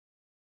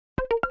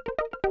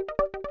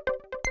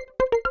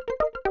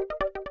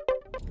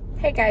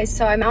Hey guys,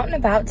 so I'm out and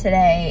about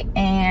today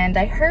and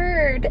I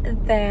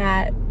heard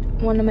that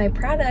one of my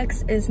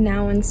products is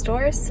now in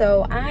stores,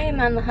 so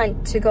I'm on the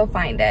hunt to go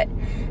find it.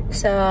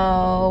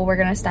 So we're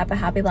gonna stop at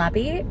Hobby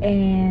Lobby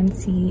and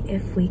see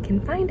if we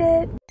can find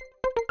it.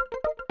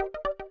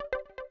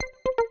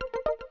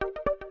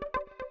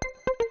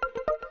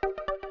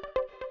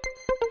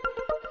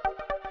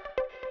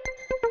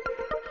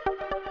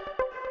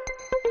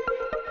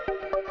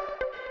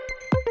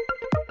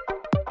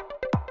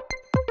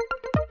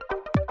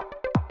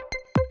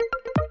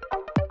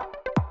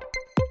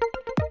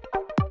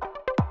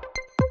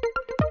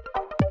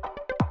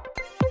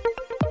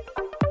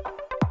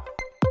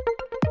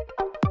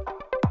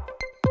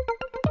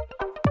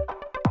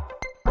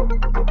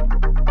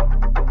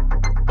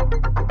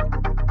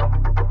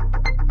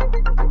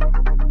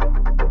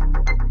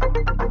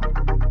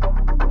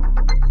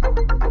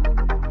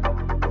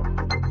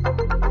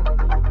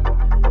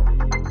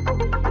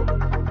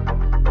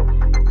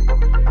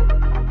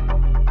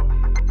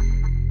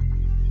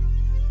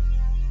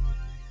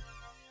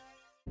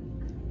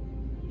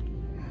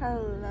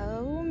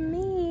 Hello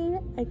me.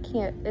 I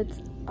can't,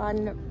 it's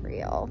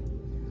unreal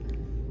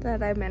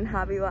that I'm in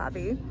Hobby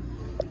Lobby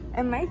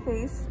and my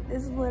face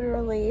is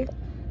literally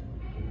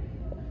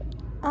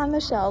on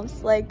the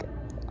shelves. Like,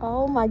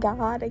 oh my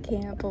god, I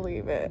can't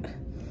believe it.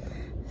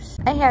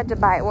 I had to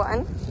buy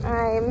one.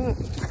 I'm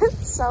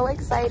so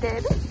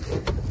excited.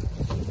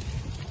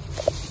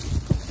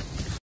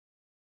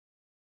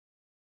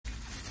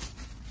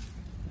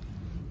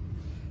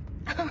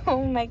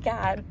 Oh my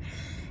god.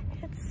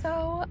 It's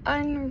so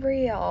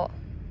unreal.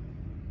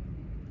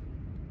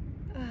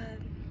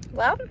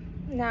 Well,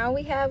 now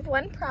we have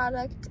one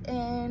product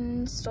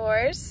in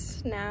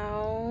stores.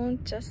 Now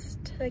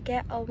just to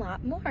get a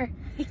lot more.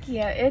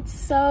 Yeah, it's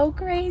so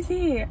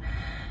crazy.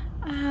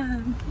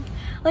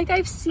 Like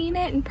I've seen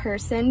it in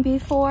person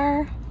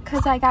before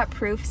because I got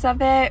proofs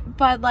of it,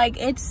 but like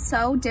it's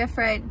so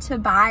different to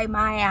buy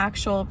my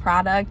actual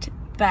product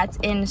that's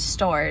in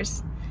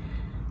stores.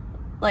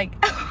 Like,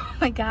 oh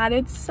my god,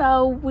 it's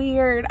so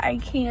weird. I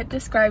can't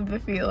describe the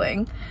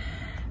feeling.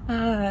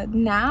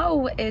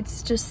 Now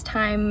it's just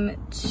time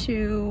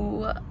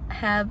to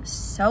have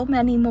so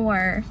many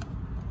more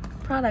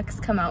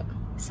products come out.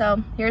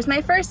 So here's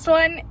my first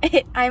one.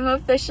 I'm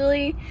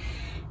officially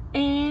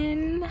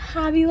in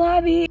Hobby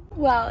Lobby.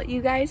 Well,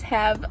 you guys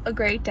have a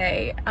great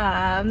day.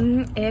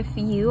 If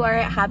you are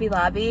at Hobby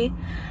Lobby,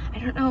 I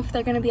don't know if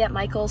they're gonna be at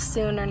Michael's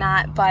soon or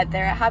not, but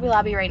they're at Hobby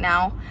Lobby right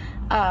now.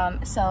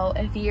 So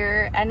if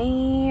you're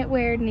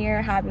anywhere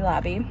near Hobby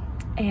Lobby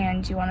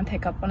and you want to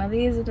pick up one of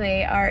these,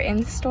 they are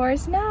in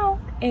stores now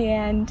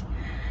and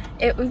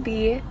it would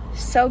be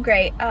so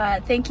great.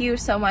 Thank you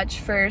so much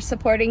for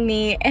supporting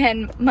me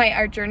and my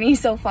art journey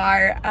so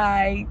far.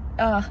 I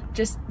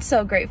just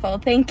so grateful.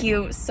 Thank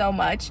you so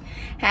much.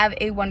 Have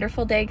a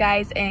wonderful day,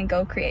 guys, and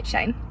go create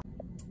shine.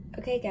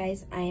 Okay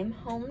guys, I am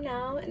home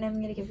now and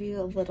I'm gonna give you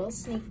a little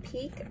sneak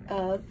peek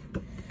of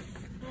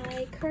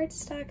my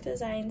cardstock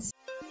designs